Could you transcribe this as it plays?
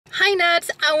Hi nerds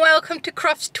and welcome to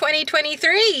Crufts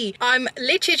 2023. I'm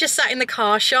literally just sat in the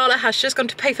car. Charlotte has just gone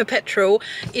to pay for petrol.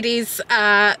 It is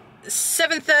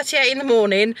 7:38 in the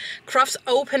morning. Crufts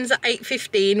opens at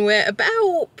 8:15. We're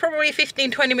about probably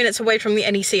 15-20 minutes away from the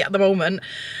NEC at the moment.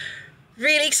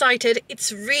 Really excited.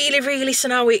 It's really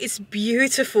snowy. It's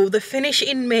beautiful. The Finnish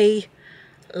in me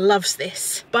loves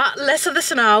this. But less of the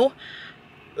snow.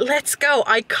 Let's go.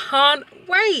 I can't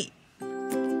wait.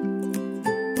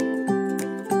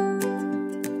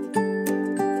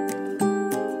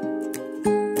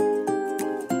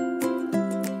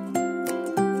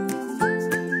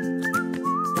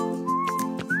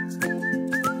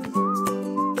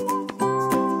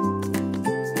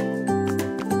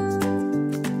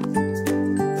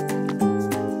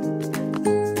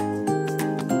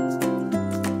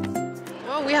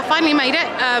 Finally made it.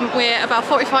 We're about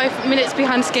 45 minutes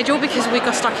behind schedule because we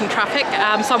got stuck in traffic.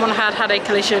 Someone had a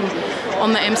collision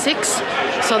on the M6,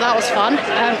 so that was fun.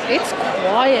 It's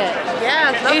quiet.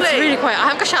 Yeah, lovely. It's really quiet. I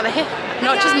have got Charlotte here,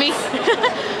 not just me.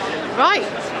 Right,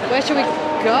 where should we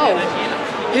go?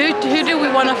 Who do we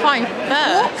want to find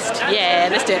first? Yeah,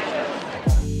 let's do it.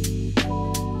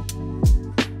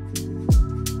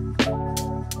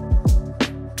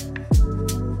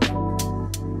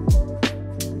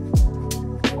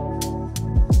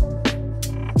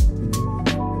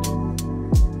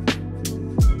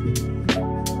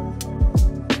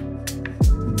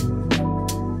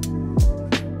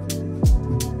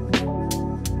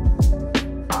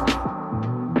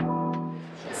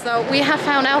 So we have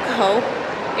found alcohol.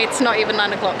 It's not even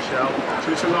 9 o'clock.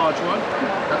 So it's a large one.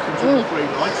 That comes with 3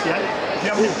 lights, yeah. If you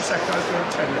have any Prosecco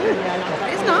for 10 minutes.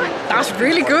 It's not. That's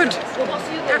really good.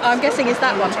 I'm guessing it's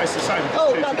that one. It tastes the same.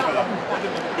 Oh, no, that one.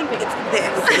 I think it's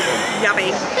this.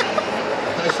 Yummy.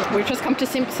 We've just come to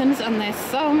Simpsons and there's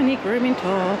so many grooming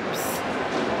tops.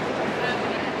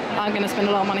 I'm going to spend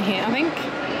a lot of money here, I think.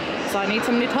 So I need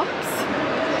some new tops.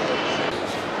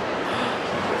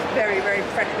 Very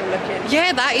professional looking.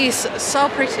 Yeah, that is so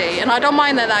pretty, and I don't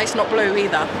mind that it's not blue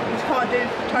either. You can't do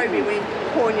Toby with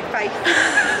pour in your face.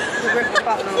 You rip the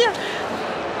button off.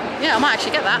 Yeah, I might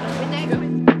actually get that.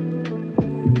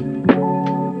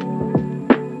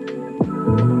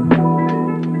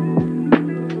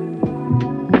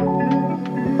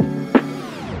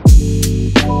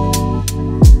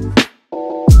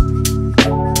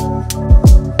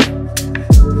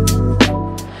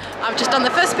 Done the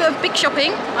first bit of big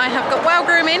shopping. I have got Wow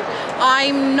Grooming.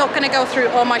 I'm not going to go through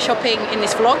all my shopping in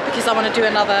this vlog because I want to do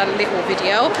another little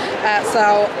video.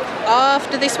 So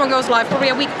after this one goes live, probably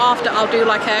a week after, I'll do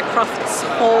like a Crufts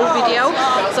haul video.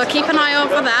 So keep an eye out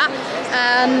for that.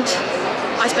 And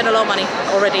I spent a lot of money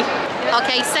already.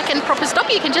 Okay, second proper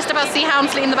stop. You can just about see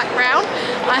Houndsley in the background.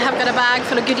 I have got a bag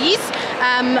full of goodies.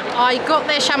 I got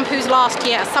their shampoos last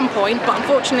year at some point, but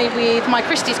unfortunately with my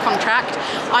Christie's contract,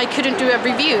 I couldn't do a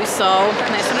review, so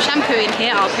there's some shampoo in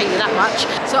here, I'll tell you that much.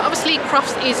 So obviously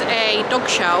Crufts is a dog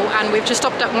show, and we've just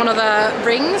stopped at one of the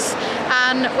rings,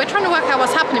 and we're trying to work out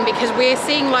what's happening because we're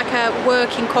seeing like a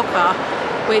working cocker,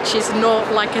 which is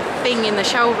not like a thing in the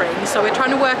show ring, so we're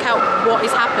trying to work out what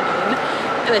is happening.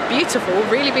 They're beautiful,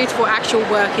 really beautiful actual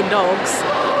working dogs,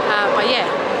 but yeah,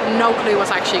 no clue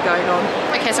what's actually going on.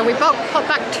 Okay, so we popped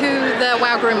back to the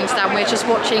Wow Grooming stand. We're just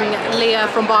watching Leah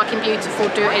from Barking Beautiful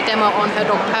do a demo on her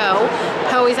dog Pearl.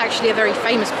 Pearl is actually a very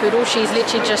famous poodle. She's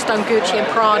literally just done Gucci and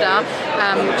Prada.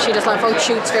 She does like photo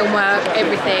shoots, film work,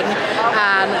 everything.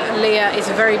 And Leah is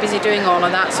very busy doing all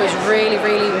of that. So it's really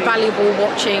valuable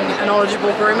watching a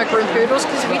knowledgeable groomer groom poodles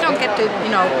because we don't get to, you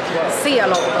know, see a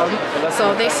lot of them.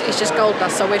 So this is just gold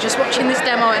dust. So we're just watching this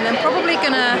demo and then probably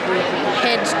gonna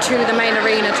head to the main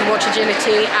arena to watch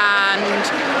agility and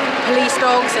police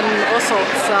dogs and all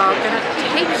sorts. So I'm gonna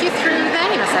take you through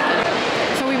there in a second.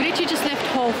 So we've literally just left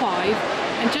hall 5,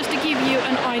 and just to give you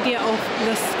an idea of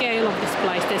the scale of this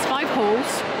place, there's 5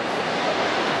 halls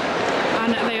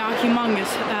and they are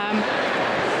humongous.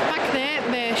 Back there,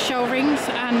 there's show rings,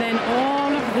 and then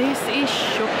all of this is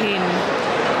shopping.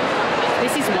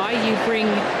 This is why you bring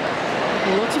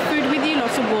lots of food with you,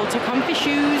 lots of water, comfy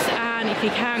shoes, and if you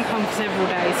can, come for several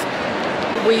days.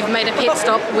 We've made a pit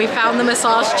stop. We found the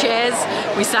massage chairs.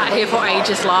 We sat here for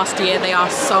ages last year. They are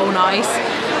so nice,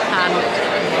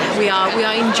 and we are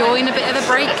enjoying a bit of a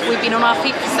break. We've been on our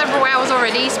feet for several hours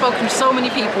already, spoken to so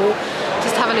many people.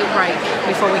 Just have a little break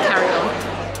before we carry on.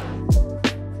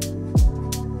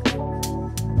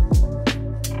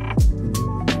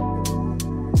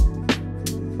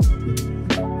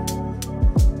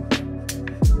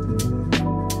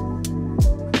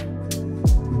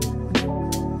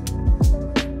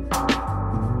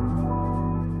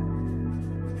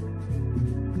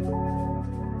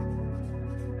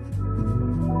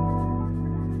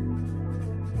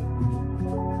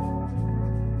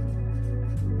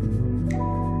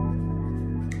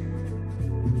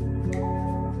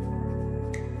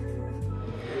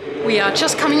 We are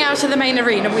just coming out of the main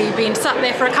arena. We've been sat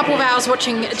there for a couple of hours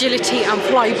watching agility and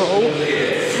flyball.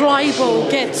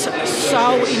 Flyball gets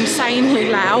so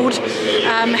insanely loud.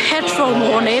 Headphone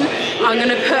warning. I'm going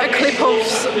to put a clip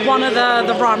of one of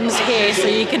the runs here so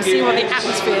you can see what the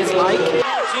atmosphere is like.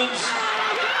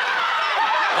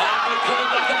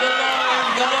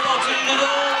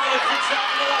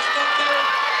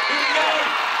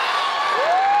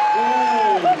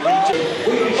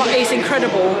 But it's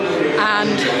incredible,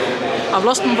 and I've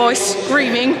lost my voice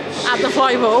screaming at the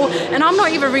flyball, and I'm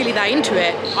not even really that into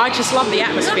it. I just love the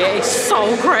atmosphere, it's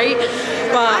so great.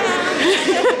 But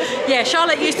yeah,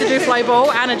 Charlotte used to do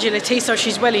flyball and agility, so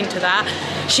she's well into that.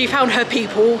 She found her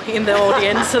people in the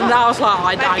audience, and I was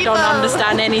like, I don't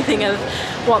understand anything of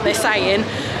what they're saying.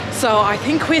 So I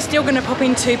think we're still going to pop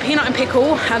into Peanut and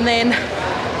Pickle and then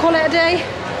call it a day.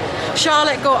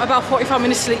 Charlotte got about 45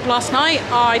 minutes sleep last night.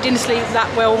 I didn't sleep that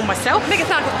well myself. I think it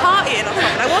sounded like partying or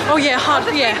something. I wasn't. Oh yeah, hard.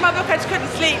 I was just reading my book, I just couldn't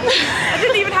sleep. I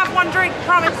didn't even have one drink,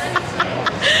 promise.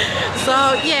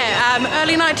 So yeah,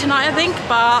 early night tonight I think,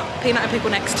 but Peanut and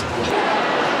Pickle next.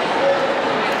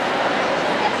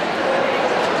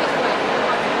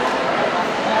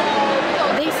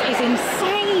 This is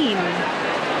insane.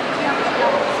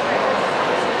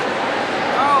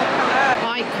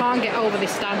 I can't get over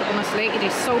this stand, honestly. It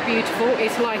is so beautiful.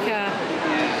 It's like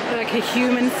a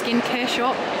human skincare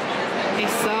shop.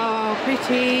 It's so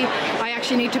pretty. I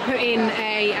actually need to put in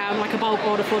a like a bulk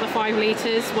order for the 5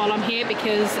 litres while I'm here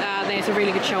because there's a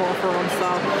really good show offer on, so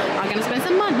I'm gonna spend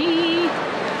some money.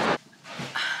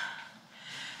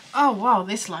 Oh wow,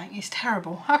 this light is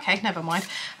terrible. Okay, never mind.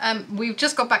 We've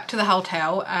just got back to the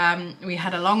hotel. We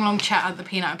had a long chat at the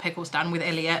Peanut and Pickle stand with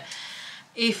Elliot.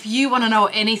 If you want to know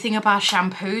anything about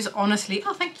shampoos, honestly,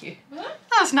 oh thank you,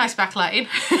 that's nice backlighting.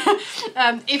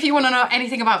 If you want to know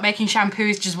anything about making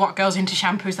shampoos, just what goes into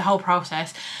shampoos, the whole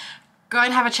process, go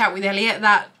and have a chat with Elliot.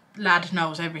 That lad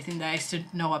knows everything there is to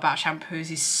know about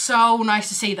shampoos. It's so nice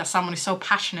to see that someone is so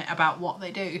passionate about what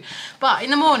they do. But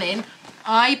in the morning,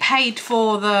 I paid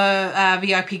for the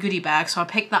VIP goodie bag, so I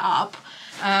picked that up.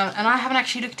 And I haven't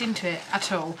actually looked into it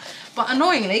at all. But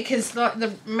annoyingly, because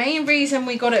the main reason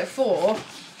we got it for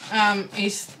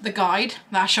is the guide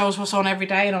that shows what's on every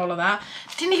day and all of that.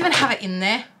 Didn't even have it in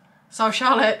there. So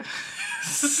Charlotte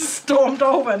stormed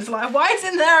over and was like, why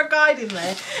isn't there a guide in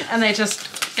there? And they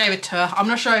just gave it to her. I'm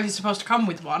not sure if it's supposed to come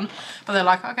with one, but they're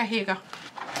like, okay, here you go.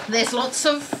 There's lots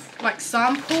of like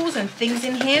samples and things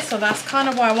in here, so that's kind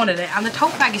of why I wanted it. And the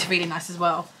tote bag is really nice as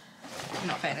well.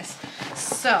 Not fairness.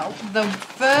 So the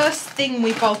first thing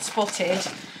we both spotted,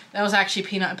 there was actually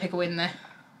Peanut and Pickle in there.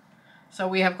 So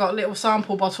we have got little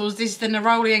sample bottles. This is the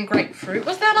Neroli and grapefruit.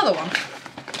 Was there another one?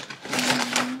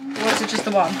 Or was it just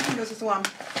the one? This is the one.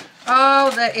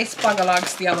 Oh, there is Bugger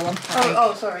Lugs, the other one.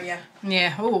 Oh, sorry, yeah.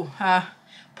 Yeah, oh,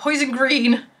 poison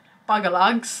green Bugger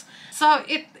Lugs. So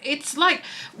it's like,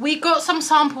 we got some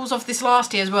samples of this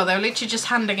last year as well. They were literally just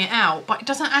handing it out, but it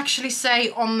doesn't actually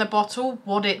say on the bottle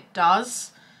what it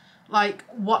does. Like,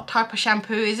 what type of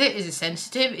shampoo is it? Is it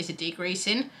sensitive? Is it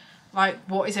degreasing? Like,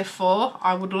 what is it for?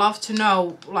 I would love to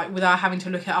know, like, without having to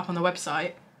look it up on the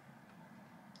website.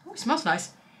 Oh, it smells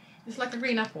nice. It's like a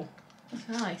green apple. That's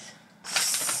nice.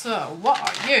 So, what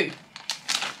are you?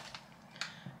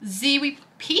 Ziwi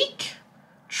Peak?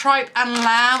 Tripe and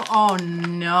lamb? Oh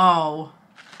no.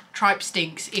 Tripe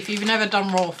stinks. If you've never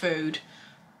done raw food,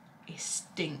 it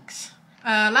stinks.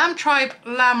 Lamb tripe,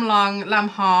 lamb lung, lamb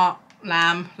heart,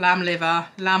 lamb liver,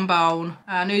 lamb bone,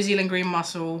 New Zealand green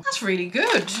mussel. That's really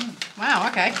good. Wow,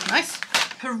 okay, nice.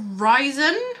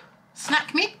 Horizon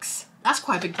snack mix. That's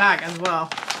quite a big bag as well.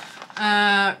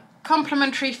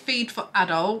 Complimentary feed for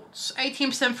adults.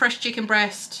 18% fresh chicken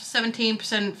breast,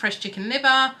 17% fresh chicken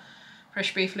liver,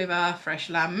 fresh beef liver, fresh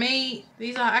lamb meat.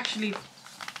 These are actually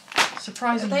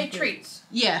surprisingly Are they good. treats?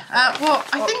 Yeah, well,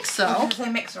 I think so. Does it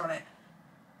say mixer on it?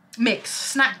 Mix,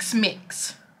 snacks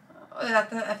mix. I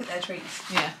think they're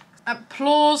treats. Yeah.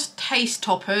 Applause taste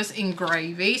toppers in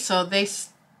gravy. So this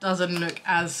doesn't look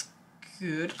as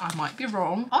good. I might be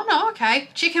wrong. Oh no, okay.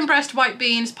 Chicken breast, white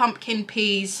beans, pumpkin,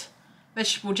 peas,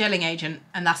 vegetable gelling agent,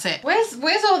 and that's it.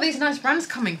 Where's all these nice brands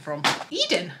coming from?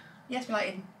 Eden. Yes, we like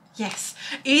Eden. Yes.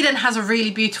 Eden has a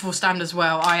really beautiful stand as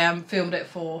well. I filmed it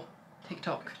for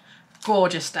TikTok.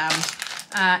 Gorgeous stand.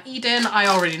 Eden, I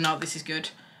already know this is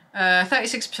good.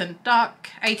 36% duck,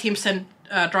 18%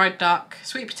 dried duck,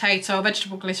 sweet potato,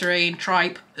 vegetable glycerine,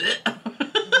 tripe,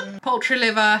 poultry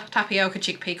liver, tapioca,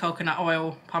 chickpea, coconut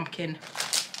oil, pumpkin.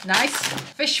 Nice.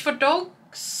 Fish for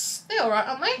dogs. They're alright,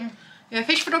 aren't they? Yeah,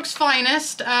 Fish for Dogs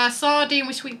Finest, sardine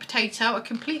with sweet potato, a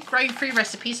complete grain-free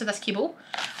recipe, so that's kibble.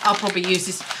 I'll probably use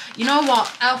this. You know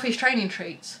what? Alfie's training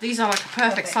treats. These are like a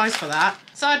perfect size for that.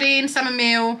 Sardine, salmon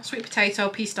meal, sweet potato,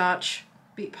 pea starch,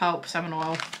 beet pulp, salmon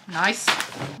oil. Nice.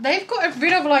 They've got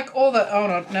rid of like all the... Oh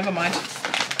no, never mind.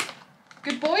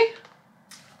 Good Boy?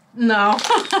 No.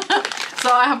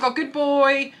 So I have got Good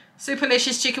Boy,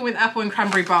 Superlicious chicken with apple and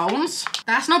cranberry bones.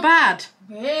 That's not bad.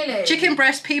 Really? Chicken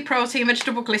breast, pea protein,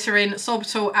 vegetable glycerin,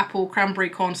 sorbitol, apple, cranberry,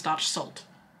 cornstarch, salt.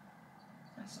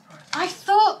 That's surprising. I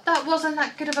thought that wasn't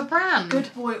that good of a brand. Good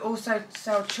Boy also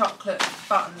sell chocolate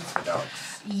buttons for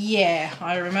dogs. Yeah,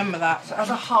 I remember that. So as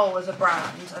a whole, as a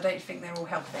brand, I don't think they're all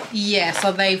healthy. Yeah,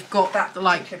 so they've got That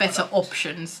like particular better product.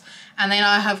 options. And then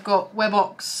I have got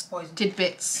Webox Poison.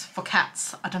 tidbits for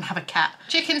cats. I don't have a cat.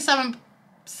 Chicken salmon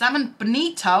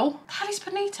bonito. The hell is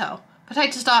bonito?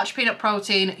 Potato starch, peanut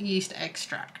protein, yeast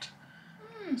extract.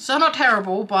 So not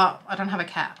terrible, but I don't have a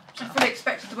cat. So. I fully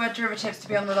expected the word derivatives to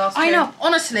be on the last two. I know,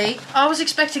 honestly, I was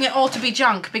expecting it all to be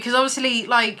junk because obviously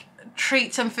like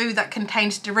treats and food that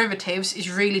contains derivatives is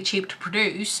really cheap to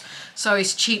produce. So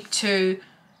it's cheap to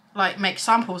like make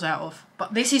samples out of.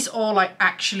 But this is all like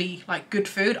actually like good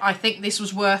food. I think this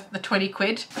was worth the 20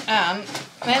 quid. And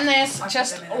then there's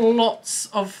just lots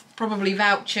of probably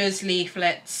vouchers,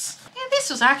 leaflets. Yeah, this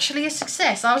was actually a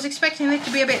success. I was expecting it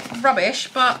to be a bit rubbish,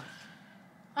 but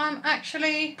I'm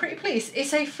actually pretty pleased.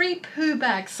 It's a free poo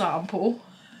bag sample.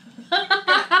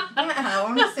 Wow,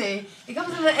 honestly. It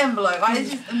comes in an envelope.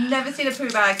 I've never seen a poo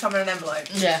bag come in an envelope.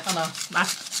 Yeah, I know. That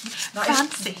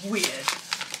Fancy. is weird.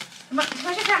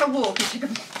 Imagine trying to walk and you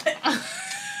can...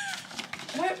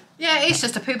 Yeah, it's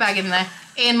just a poo bag in there.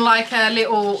 In like a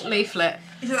little leaflet.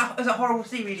 Is it a horrible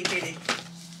seaweedy feeling?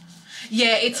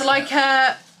 Yeah, it's like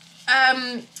a...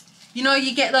 you know,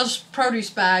 you get those produce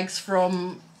bags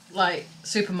from like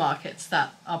supermarkets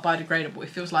that are biodegradable. It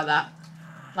feels like that.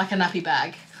 Like a nappy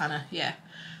bag, kind of, yeah.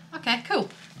 Okay, cool.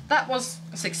 That was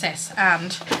a success.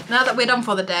 And now that we're done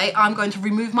for the day, I'm going to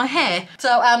remove my hair.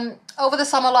 So, over the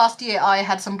summer last year, I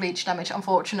had some bleach damage,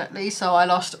 unfortunately. So I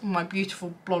lost my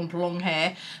beautiful blonde long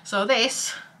hair. So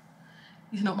this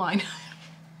is not mine.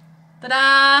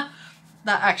 Ta-da!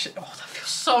 That actually, oh, that feels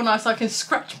so nice. I can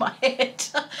scratch my head.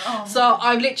 Oh. So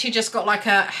I've literally just got like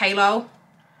a halo.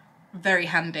 Very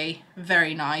handy,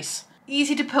 very nice.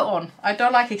 Easy to put on. I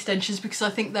don't like extensions because I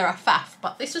think they're a faff,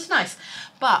 but this was nice.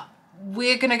 But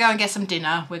we're gonna go and get some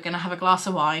dinner. We're gonna have a glass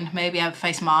of wine, maybe have a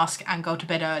face mask and go to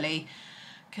bed early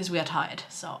because we are tired.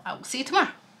 So I will see you tomorrow.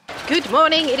 Good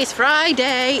morning, it is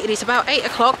Friday. It is about 8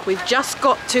 o'clock. We've just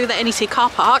got to the NEC car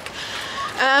park.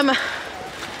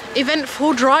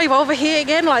 Eventful drive over here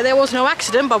again, like there was no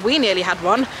accident, but we nearly had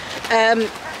one.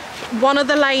 One of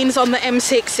the lanes on the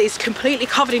M6 is completely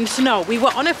covered in snow. We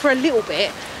were on it for a little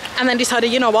bit and then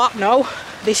decided, you know what, no,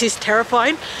 this is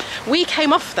terrifying. We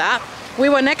came off that, we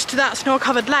were next to that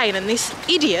snow-covered lane and this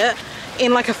idiot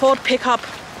in like a Ford pickup,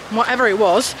 whatever it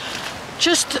was,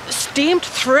 just steamed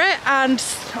through it and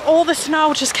all the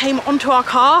snow just came onto our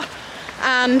car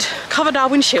and covered our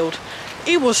windshield.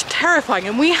 It was terrifying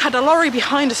and we had a lorry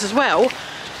behind us as well.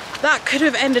 That could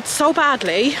have ended so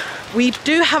badly. We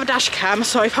do have a dash cam,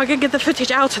 so if I can get the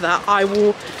footage out of that, I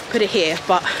will put it here,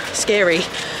 but scary.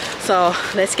 So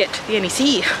let's get to the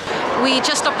NEC. We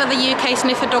just stopped at the UK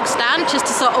Sniffer Dog stand just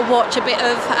to sort of watch a bit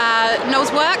of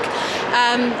nose work.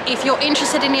 If you're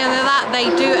interested in any of that, they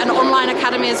do an online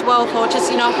academy as well for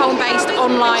just, you know, home-based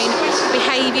online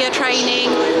behaviour training,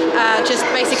 just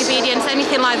basic obedience,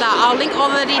 anything like that. I'll link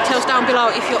all the details down below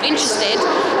if you're interested.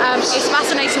 It's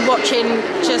fascinating watching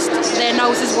just their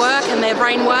noses work and their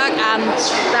brain work, and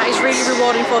that is really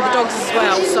rewarding for the dogs as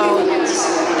well. So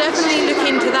definitely look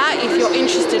into that if you're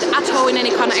interested at all in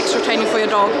any kind of extra training for your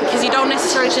dog, because you don't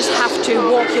necessarily just have to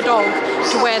walk your dog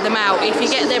to wear them out. If you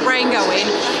get their brain going,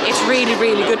 it's really,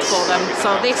 really good for them.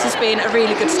 So this has been a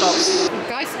really good stop.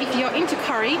 Guys, if you're into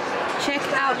curry, check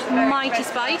out Mighty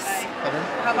Spice.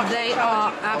 They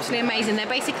are absolutely amazing. They're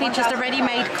basically just a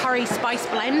ready-made curry spice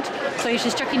blend. So you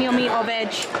just chuck in your meat or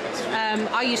veg.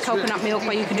 I use coconut milk,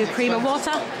 but you can do cream and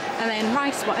water, and then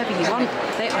rice, whatever you want.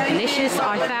 They are delicious.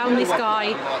 I found this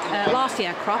guy last year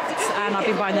at Crufts, and I've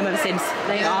been buying them ever since.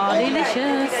 They are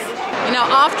delicious. You know,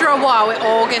 after a while, it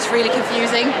all gets really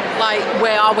confusing. Like,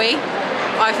 where are we?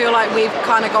 I feel like we've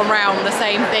kind of gone round the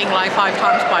same thing like 5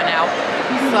 times by now.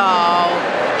 So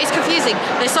it's confusing.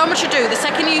 There's so much to do. The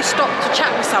second you stop to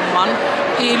chat with someone,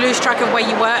 you lose track of where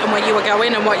you were and where you were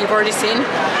going and what you've already seen.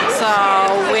 So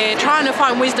we're trying to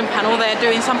find Wisdom Panel. They're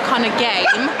doing some kind of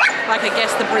game, like a guess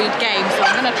the breed game. So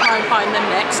I'm going to try and find them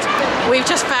next. We've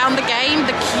just found the game.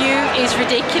 The queue is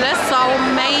ridiculous, so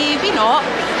maybe not.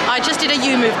 I just did a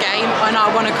U-Move game and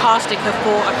I won a car sticker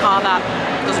for a car that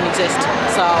doesn't exist.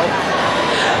 So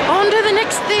on to the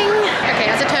next thing.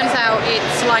 Okay, as it turns out,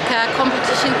 it's like a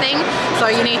competition thing. So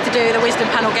you need to do the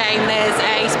wisdom panel game. There's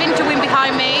a spin to win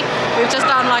behind me. We've just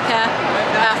done like a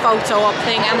photo op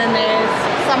thing, and then there's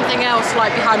something else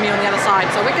like behind me on the other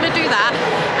side. So we're gonna do that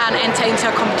and enter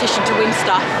into a competition to win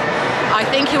stuff. I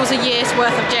think it was a year's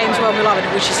worth of James Well Beloved,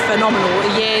 which is phenomenal.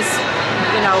 A year's,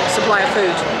 you know, supply of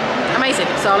food. Amazing.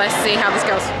 So let's see how this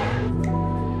goes.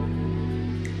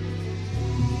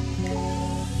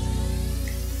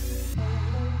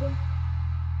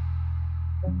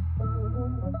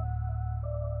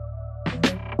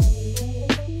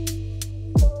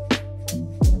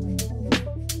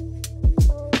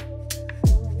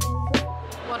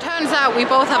 Well, turns out we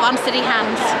both have unsteady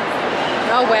hands.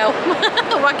 Oh well,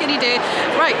 what can you do?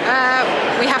 Right,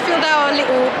 we have filled our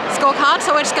little scorecard,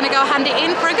 so we're just going to go hand it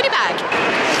in for a goodie bag.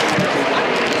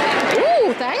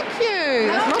 Ooh, thank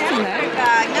you. There's lots in there.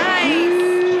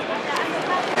 Nice.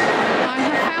 I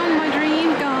have found my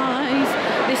dream, guys.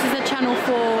 This is a Channel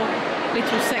 4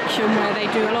 little section where they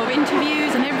do a lot of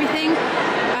interviews and everything.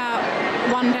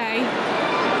 One day,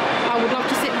 I would love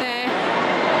to sit there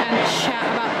and chat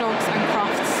about dogs and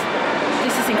crafts.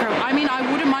 This is incredible. I mean, I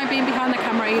wouldn't mind being behind the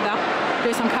camera either,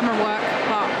 do some camera work,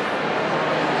 but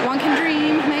one can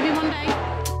dream, maybe one day.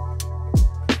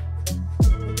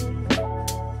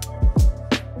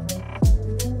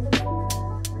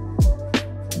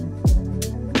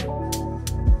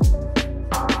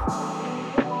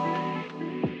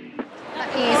 That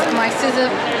is my scissor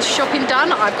shopping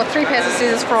done. I've got 3 pairs of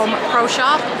scissors from Pro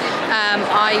Sharp.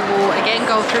 I will again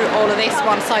go through all of this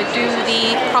once I do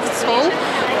the crafts haul,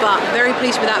 but very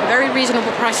pleased with that. Very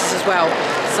reasonable prices as well,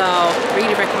 so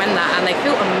really recommend that, and they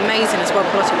feel amazing as well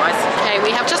quality wise. Okay,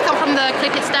 we have just come from the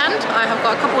Clip It stand. I have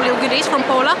got a couple of little goodies from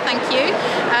Paula, thank you.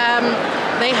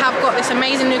 They have got this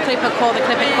amazing new clipper called the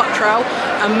Clip It Quattro,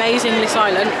 amazingly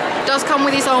silent. It does come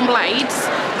with its own blades,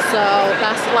 so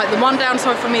that's like the one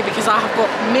downside for me, because I have got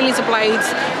millions of blades,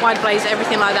 wide blades,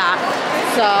 everything like that.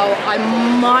 So I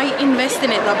might invest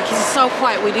in it though, because it's so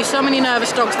quiet. We do so many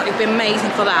nervous dogs that it would be amazing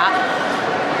for that.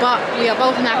 But we are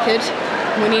both knackered.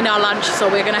 We need our lunch, so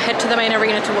we're going to head to the main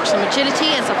arena to watch some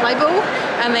agility and some play ball,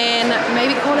 and then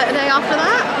maybe call it a day after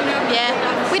that. Yeah,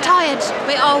 we're tired,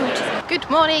 we're old. Good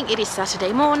morning, it is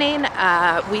Saturday morning.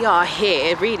 We are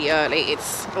here really early.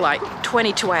 It's like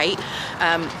 20 to 8.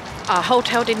 Our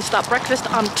hotel didn't start breakfast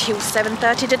until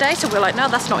 7:30 today, so we're like, no,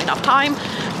 that's not enough time.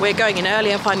 We're going in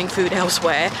early and finding food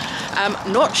elsewhere.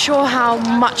 Not sure how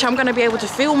much I'm going to be able to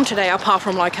film today, apart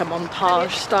from like a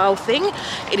montage style thing.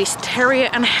 It is Terrier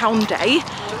and Hound Day,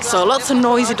 so lots of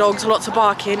noisy dogs, lots of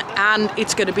barking, and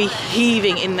it's going to be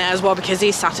heaving in there as well because it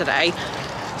is Saturday.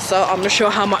 So I'm not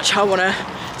sure how much I want to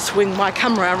swing my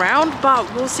camera around,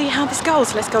 but we'll see how this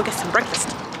goes. Let's go get some breakfast.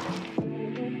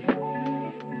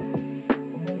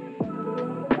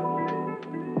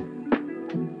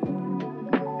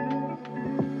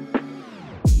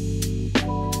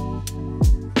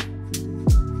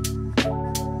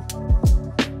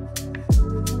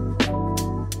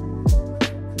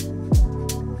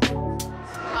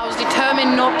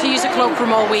 Not to use a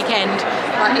cloakroom all weekend,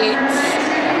 but it's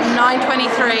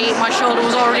 9:23. My shoulder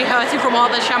was already hurting from all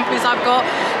the shampoos I've got,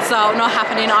 so not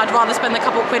happening. I'd rather spend a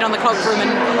couple of quid on the cloakroom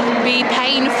and be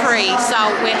pain-free. So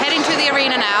we're heading to the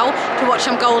arena now to watch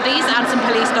some goldies and some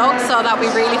police dogs, so that'll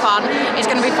be really fun. It's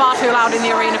going to be far too loud in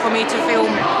the arena for me to film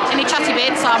any chatty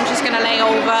bits, so I'm just going to lay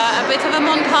over a bit of a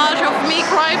montage of me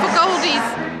crying for goldies.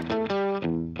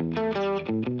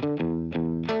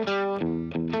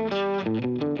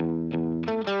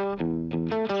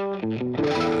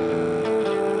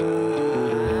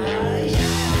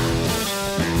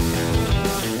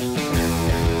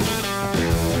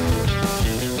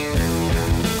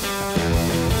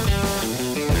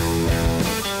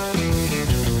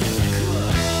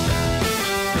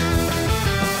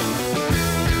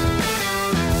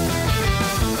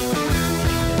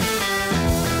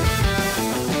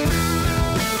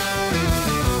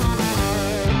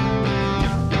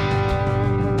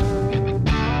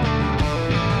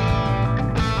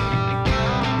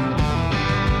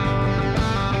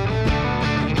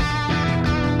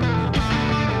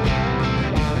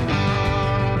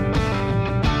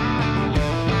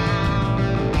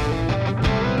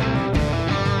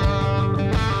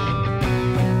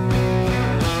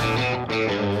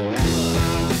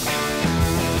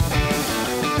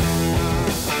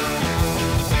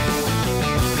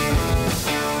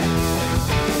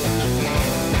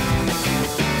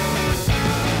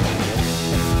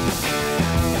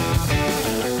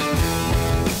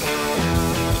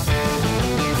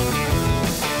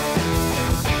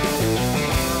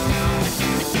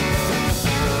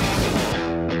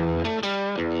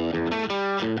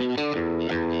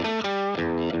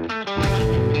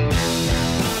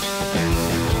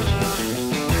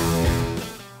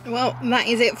 well, that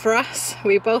is it for us.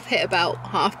 We both hit about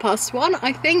 1:30,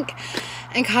 I think,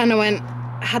 and kind of went,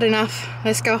 had enough,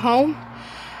 let's go home.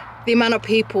 The amount of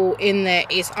people in there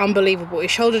is unbelievable.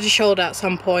 It's shoulder to shoulder at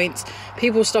some points.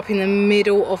 People stop in the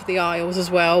middle of the aisles as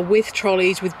well, with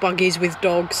trolleys, with buggies, with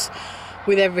dogs,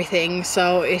 with everything.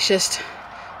 So it's just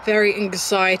very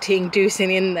anxiety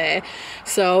inducing in there.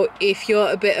 So if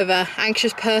you're a bit of an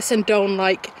anxious person, don't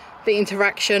like the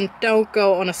interaction, don't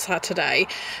go on a Saturday.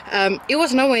 It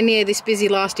was nowhere near this busy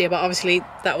last year, but obviously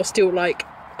that was still like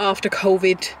after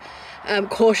COVID,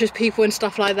 cautious people and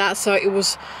stuff like that, so it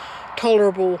was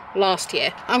tolerable last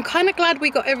year. I'm kind of glad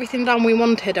we got everything done we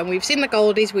wanted, and we've seen the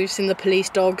Goldies, we've seen the police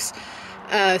dogs,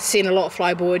 seen a lot of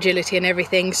flyball agility and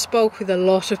everything, spoke with a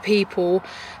lot of people,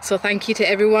 so thank you to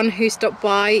everyone who stopped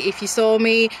by. If you saw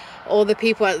me, all the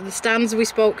people at the stands we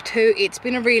spoke to, it's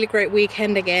been a really great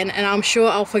weekend again, and I'm sure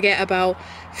I'll forget about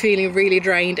feeling really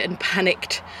drained and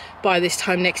panicked by this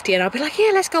time next year, and I'll be like,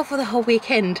 yeah, let's go for the whole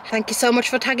weekend. Thank you so much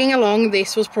for tagging along.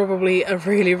 This was probably a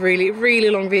really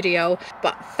long video,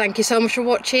 but thank you so much for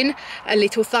watching. A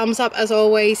little thumbs up as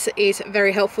always is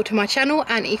very helpful to my channel,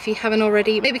 and if you haven't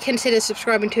already, maybe consider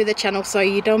subscribing to the channel so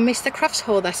you don't miss the crafts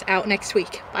haul that's out next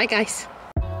week. Bye guys.